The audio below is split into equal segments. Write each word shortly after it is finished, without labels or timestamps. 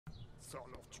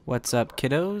What's up,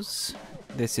 kiddos?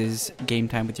 This is Game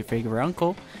Time with your favorite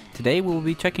uncle. Today we'll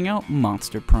be checking out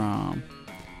Monster Prom.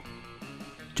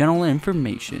 General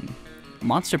information.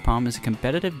 Monster Prom is a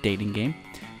competitive dating game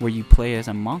where you play as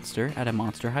a monster at a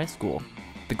monster high school.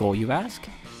 The goal, you ask?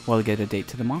 Well, get a date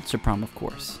to the Monster Prom, of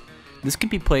course. This can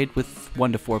be played with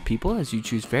 1 to 4 people as you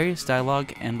choose various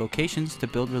dialogue and locations to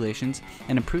build relations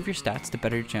and improve your stats to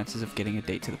better your chances of getting a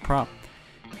date to the prom.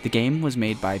 The game was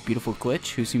made by Beautiful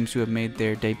Glitch, who seems to have made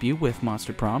their debut with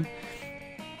Monster Prom.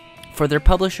 For their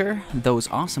publisher, Those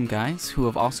Awesome Guys, who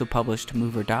have also published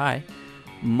Move or Die,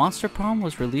 Monster Prom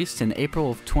was released in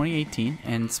April of 2018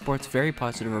 and sports very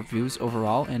positive reviews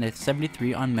overall and a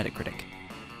 73 on Metacritic.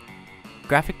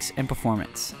 Graphics and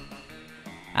performance.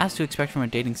 As to expect from a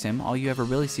dating sim, all you ever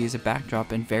really see is a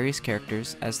backdrop and various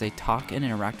characters as they talk and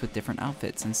interact with different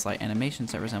outfits and slight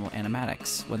animations that resemble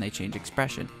animatics when they change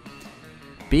expression.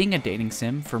 Being a dating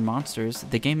sim for monsters,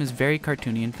 the game is very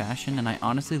cartoony in fashion, and I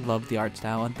honestly loved the art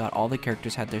style and thought all the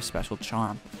characters had their special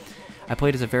charm. I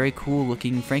played as a very cool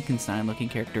looking Frankenstein looking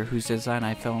character whose design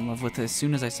I fell in love with as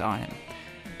soon as I saw him.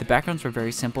 The backgrounds were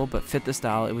very simple but fit the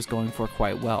style it was going for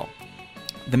quite well.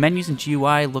 The menus and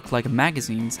GUI looked like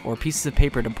magazines or pieces of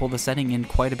paper to pull the setting in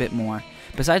quite a bit more.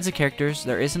 Besides the characters,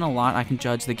 there isn't a lot I can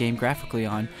judge the game graphically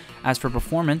on. As for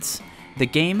performance, the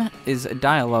game is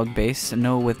dialogue based,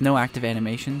 with no active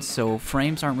animations, so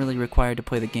frames aren't really required to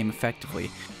play the game effectively.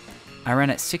 I ran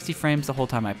at 60 frames the whole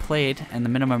time I played, and the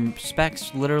minimum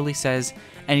specs literally says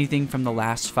anything from the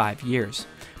last 5 years.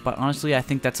 But honestly, I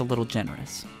think that's a little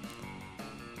generous.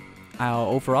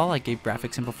 Overall, I gave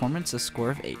graphics and performance a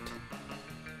score of 8.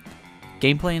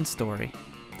 Gameplay and story.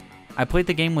 I played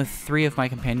the game with 3 of my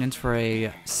companions for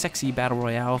a sexy battle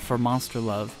royale for Monster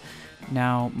Love.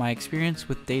 Now, my experience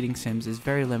with dating sims is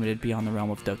very limited beyond the realm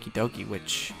of Doki Doki,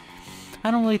 which I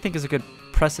don't really think is a good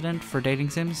precedent for dating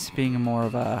sims, being more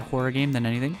of a horror game than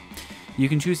anything. You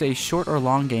can choose a short or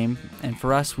long game, and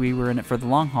for us, we were in it for the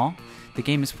long haul. The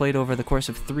game is played over the course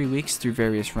of 3 weeks through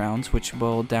various rounds, which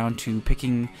boil down to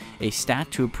picking a stat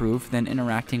to approve, then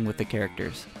interacting with the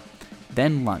characters.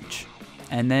 Then lunch,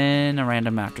 and then a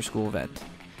random after-school event.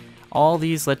 All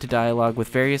these led to dialogue with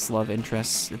various love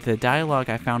interests. The dialogue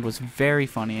I found was very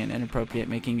funny and inappropriate,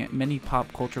 making many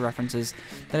pop culture references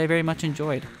that I very much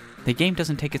enjoyed. The game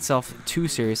doesn't take itself too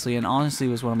seriously and honestly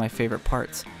was one of my favorite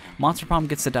parts. Monster Prom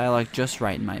gets the dialogue just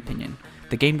right in my opinion.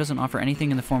 The game doesn't offer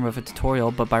anything in the form of a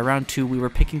tutorial, but by round 2 we were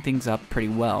picking things up pretty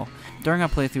well. During our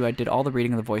playthrough I did all the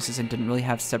reading of the voices and didn't really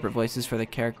have separate voices for the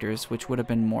characters, which would have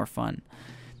been more fun.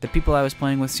 The people I was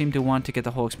playing with seemed to want to get the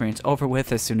whole experience over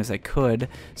with as soon as I could,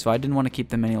 so I didn't want to keep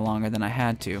them any longer than I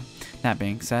had to. That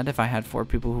being said, if I had 4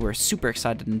 people who were super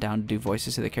excited and down to do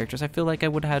voices to the characters, I feel like I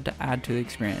would have had to add to the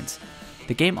experience.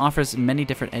 The game offers many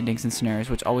different endings and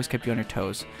scenarios which always kept you on your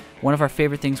toes. One of our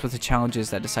favorite things was the challenges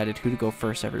that decided who to go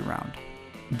first every round.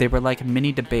 They were like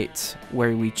mini debates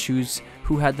where we choose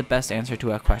who had the best answer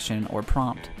to a question or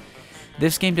prompt.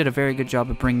 This game did a very good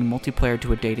job of bringing multiplayer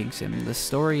to a dating sim. The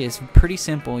story is pretty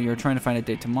simple. You're trying to find a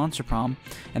date to Monster Prom,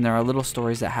 and there are little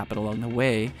stories that happen along the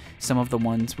way. Some of the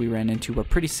ones we ran into were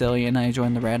pretty silly, and I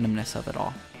enjoyed the randomness of it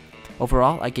all.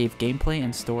 Overall, I gave gameplay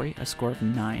and story a score of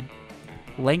 9.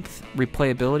 Length,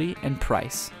 replayability, and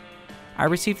price. I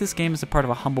received this game as a part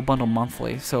of a Humble Bundle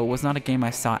monthly, so it was not a game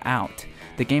I sought out.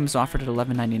 The game is offered at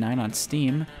 $11.99 on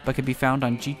Steam, but can be found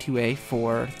on G2A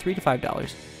for $3 to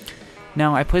 $5.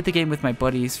 Now, I played the game with my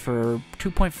buddies for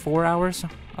 2.4 hours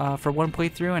for one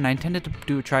playthrough, and I intended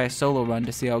to try a solo run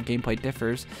to see how gameplay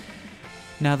differs.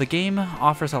 Now, the game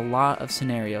offers a lot of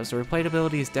scenarios. The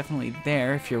replayability is definitely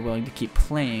there if you're willing to keep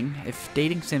playing. If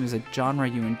dating sim is a genre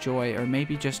you enjoy, or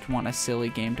maybe just want a silly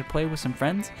game to play with some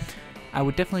friends, I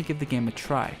would definitely give the game a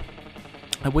try.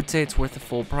 I would say it's worth the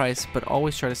full price, but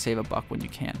always try to save a buck when you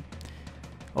can.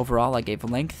 Overall, I gave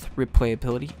length,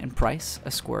 replayability, and price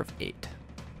a score of 8.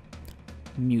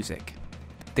 Music.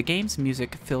 The game's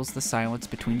music fills the silence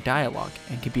between dialogue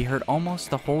and can be heard almost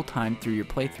the whole time through your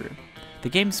playthrough. The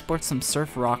game sports some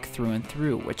surf rock through and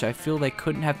through, which I feel they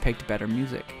couldn't have picked better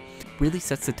music. Really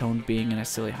sets the tone being in a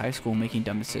silly high school making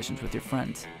dumb decisions with your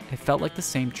friends. It felt like the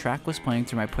same track was playing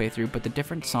through my playthrough, but the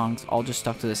different songs all just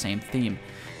stuck to the same theme.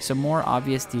 Some more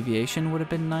obvious deviation would have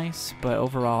been nice, but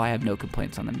overall I have no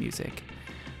complaints on the music.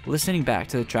 Listening back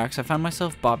to the tracks, I found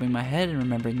myself bobbing my head and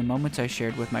remembering the moments I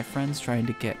shared with my friends trying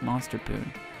to get Monster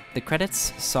Poon. The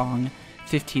credits song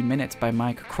 15 Minutes by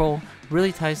Mike Kroll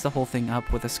really ties the whole thing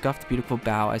up with a scuffed beautiful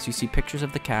bow as you see pictures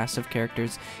of the cast of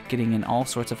characters getting in all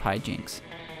sorts of hijinks.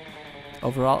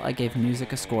 Overall, I gave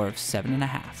music a score of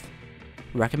 7.5.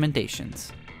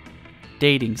 Recommendations.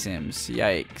 Dating sims.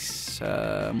 Yikes.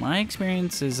 My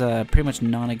experience is pretty much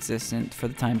non-existent for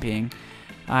the time being.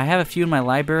 I have a few in my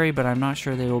library, but I'm not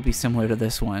sure they will be similar to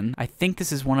this one. I think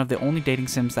this is one of the only dating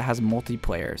sims that has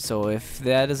multiplayer, so if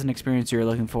that is an experience you're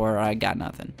looking for, I got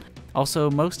nothing. Also,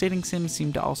 most dating sims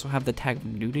seem to also have the tag of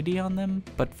nudity on them,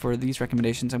 but for these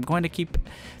recommendations, I'm going to keep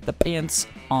the pants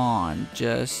on,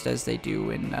 just as they do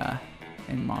in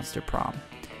Monster Prom.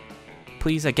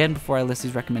 Please, again, before I list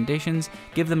these recommendations,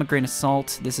 give them a grain of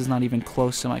salt. This is not even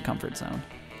close to my comfort zone.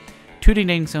 Two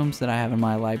dating sims that I have in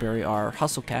my library are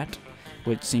HustleCat,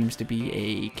 which seems to be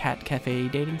a cat cafe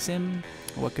dating sim.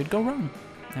 What could go wrong?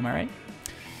 Am I right?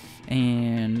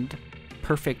 And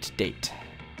Purrfect Date.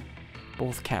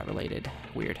 Both cat related.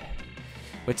 Weird.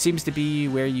 Which seems to be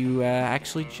where you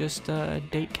actually just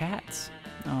date cats.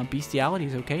 Bestiality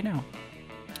is okay now.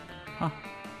 Huh.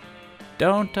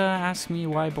 Don't ask me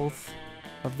why both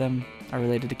of them are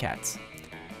related to cats.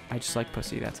 I just like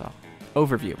pussy, that's all.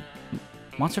 Overview.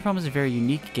 Monster Prom is a very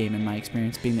unique game in my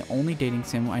experience, being the only dating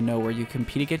sim I know where you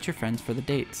compete against your friends for the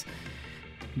dates.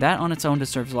 That on its own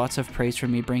deserves lots of praise for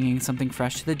me. Bringing something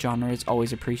fresh to the genre is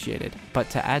always appreciated. But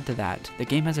to add to that, the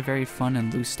game has a very fun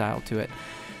and loose style to it.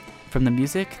 From the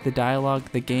music, the dialogue,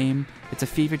 the game, it's a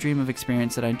fever dream of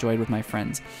experience that I enjoyed with my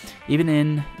friends. Even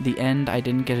in the end, I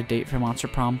didn't get a date for Monster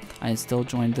Prom, I still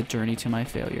joined the journey to my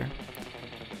failure.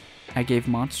 I gave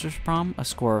Monster Prom a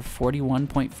score of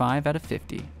 41.5 out of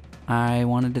 50. I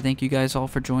wanted to thank you guys all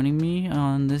for joining me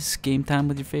on this game time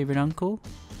with your favorite uncle.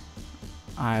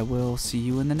 I will see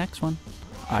you in the next one.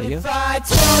 Adios.